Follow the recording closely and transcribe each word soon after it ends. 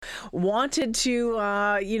wanted to,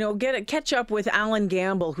 catch up with Allan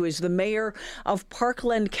Gamble, who is the mayor of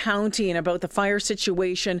Parkland County, and about the fire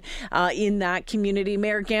situation in that community.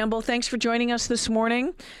 Mayor Gamble, thanks for joining us this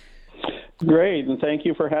morning. Great, and thank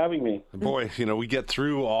you for having me. Boy, we get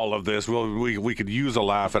through all of this. We could use a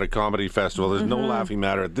laugh at a comedy festival. There's no laughing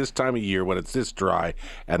matter at this time of year when it's this dry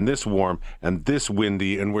and this warm and this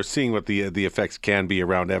windy, and we're seeing what the effects can be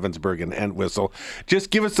around Evansburg and Entwistle. Just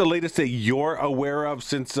give us the latest that you're aware of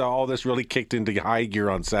since all this really kicked into high gear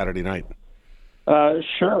on Saturday night.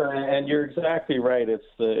 Sure, and you're exactly right. It's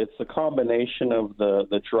the combination of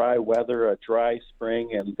the dry weather, a dry spring,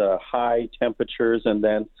 and the high temperatures, and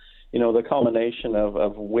then the culmination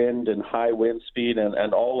of wind and high wind speed,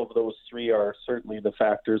 and all of those three are certainly the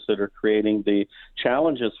factors that are creating the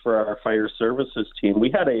challenges for our fire services team.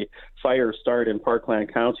 We had a fire start in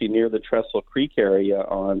Parkland County near the Trestle Creek area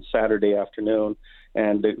on Saturday afternoon,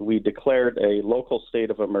 and we declared a local state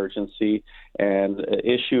of emergency and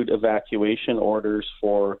issued evacuation orders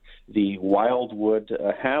for the Wildwood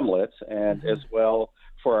hamlet, and as well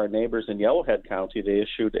for our neighbors in Yellowhead County, they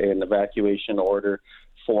issued an evacuation order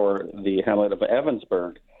for the hamlet of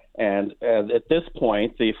Evansburg. And at this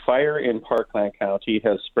point, the fire in Parkland County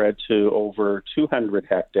has spread to over 200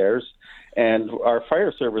 hectares, and our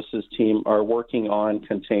fire services team are working on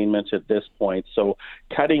containment at this point. So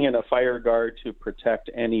cutting in a fire guard to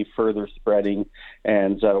protect any further spreading,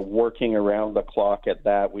 and working around the clock at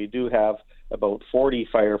that. We do have about 40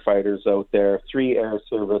 firefighters out there, 3 air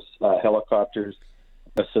service helicopters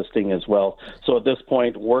assisting as well. So at this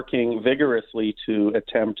point, working vigorously to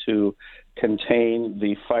attempt to contain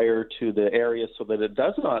the fire to the area so that it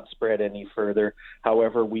does not spread any further.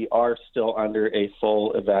 However, we are still under a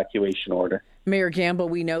full evacuation order. Mayor Gamble,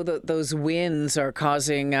 we know that those winds are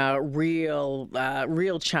causing real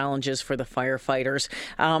challenges for the firefighters.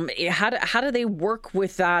 How do they work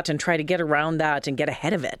with that and try to get around that and get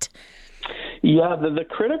ahead of it? Yeah, the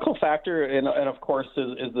critical factor, and of course,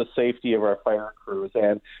 is the safety of our fire crews.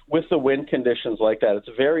 And with the wind conditions like that, it's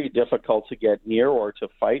very difficult to get near or to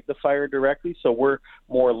fight the fire directly. So we're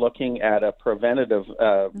more looking at a preventative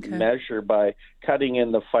measure by cutting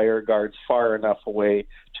in the fire guards far enough away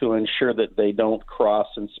to ensure that they don't cross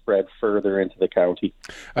and spread further into the county.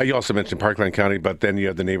 You also mentioned Parkland County, but then you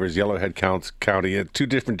have the neighbors, Yellowhead County, 2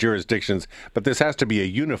 different jurisdictions. But this has to be a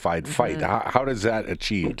unified fight. How does that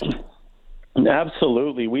achieved?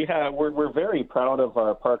 Absolutely. We're very proud of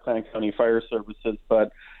our Parkland County Fire Services,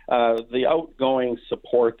 but the outgoing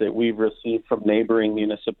support that we've received from neighboring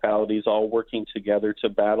municipalities all working together to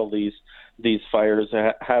battle these fires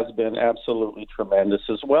has been absolutely tremendous,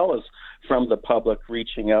 as well as from the public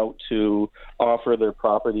reaching out to offer their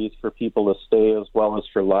properties for people to stay, as well as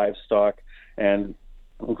for livestock, and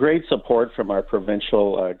great support from our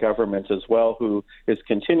provincial government as well, who is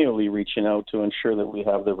continually reaching out to ensure that we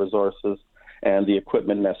have the resources and the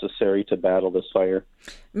equipment necessary to battle this fire.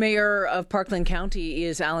 Mayor of Parkland County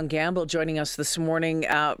is Allan Gamble joining us this morning.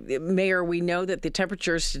 Mayor, we know that the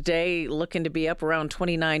temperatures today looking to be up around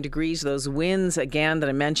 29 degrees. Those winds, again, that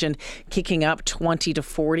I mentioned, kicking up 20 to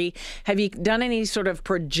 40. Have you done any sort of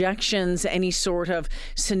projections, any sort of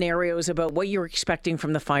scenarios about what you're expecting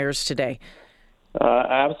from the fires today?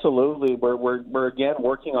 Absolutely. We're again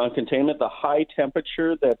working on containment. The high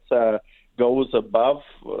temperature that's goes above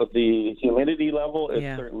the humidity level is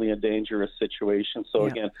certainly a dangerous situation. So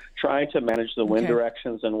again, trying to manage the wind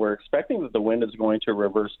directions, and we're expecting that the wind is going to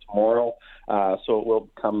reverse tomorrow, so it will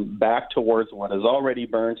come back towards what is already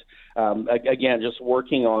burnt. Again, just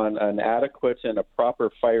working on an adequate and a proper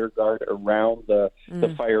fire guard around the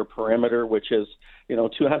fire perimeter, which is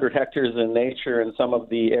 200 hectares in nature, and some of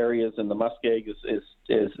the areas in the muskeg is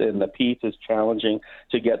in the peat is challenging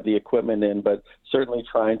to get the equipment in, but certainly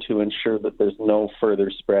trying to ensure that there's no further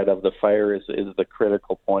spread of the fire is the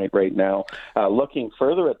critical point right now. Looking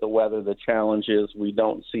further at the weather, the challenge is we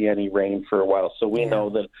don't see any rain for a while, so we know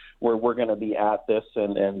that we're going to be at this,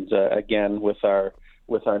 and again with our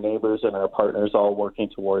neighbors and our partners all working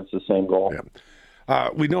towards the same goal.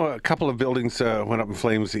 We know a couple of buildings went up in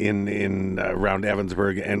flames in around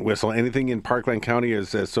Evansburg and Whistle. Anything in Parkland County?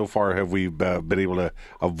 So far, have we been able to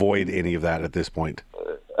avoid any of that at this point?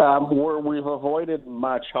 We've avoided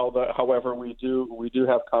much. However, we do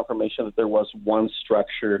have confirmation that there was one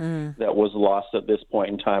structure that was lost at this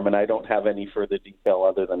point in time, and I don't have any further detail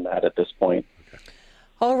other than that at this point.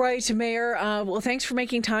 All right, Mayor. Well, thanks for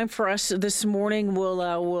making time for us this morning.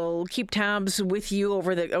 We'll keep tabs with you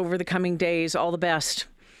over the coming days. All the best.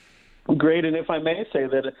 Great, and if I may say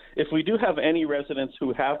that if we do have any residents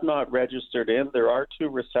who have not registered in, there are 2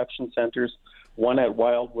 reception centers one at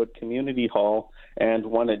Wildwood Community Hall, and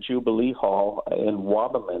one at Jubilee Hall in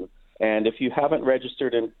Wabamun. And if you haven't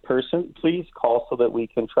registered in person, please call so that we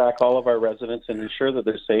can track all of our residents and ensure that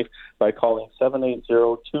they're safe by calling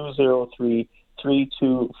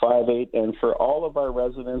 780-203-3258. And for all of our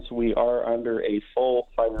residents, we are under a full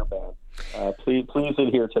fire ban. Please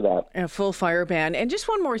adhere to that. A full fire ban. And just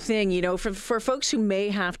one more thing, for folks who may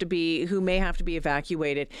have to be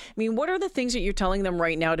evacuated. I mean, what are the things that you're telling them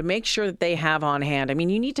right now to make sure that they have on hand? I mean,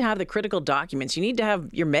 you need to have the critical documents. You need to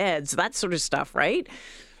have your meds, that sort of stuff, right?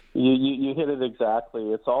 You hit it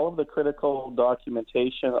exactly. It's all of the critical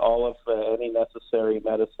documentation, all of any necessary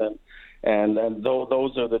medicine, and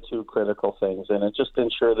those are the two critical things. And it just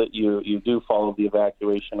ensure that you do follow the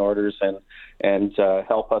evacuation orders and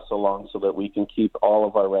help us along so that we can keep all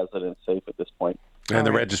of our residents safe at this point. And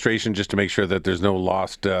the registration, just to make sure that there's no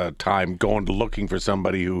lost time going to looking for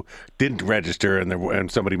somebody who didn't register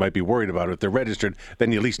and somebody might be worried about it. If they're registered,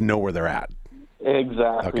 then you at least know where they're at.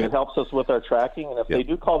 Exactly. Okay. It helps us with our tracking. And if they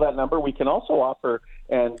do call that number, we can also offer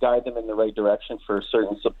and guide them in the right direction for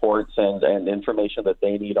certain supports and information that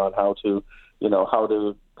they need on how to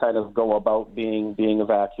kind of go about being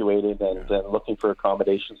evacuated and looking for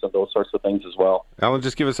accommodations and those sorts of things as well. Allan,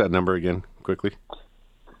 just give us that number again, quickly.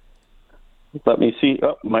 Let me see.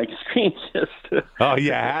 Oh, my screen just... Oh,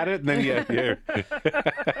 you had it? And then here.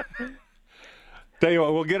 Tell you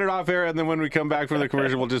what, we'll get it off air, and then when we come back from the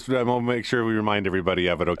commercial, we'll make sure we remind everybody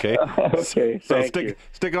of it, okay? Okay, so thank you.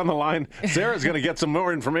 Stick on the line. Sarah's going to get some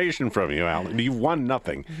more information from you, Allan. You've won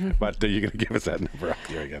nothing, but you're going to give us that number up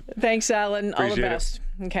here again. Thanks, Allan. All the Appreciate best.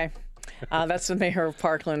 Okay. That's the mayor of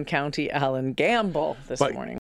Parkland County, Allan Gamble, this morning.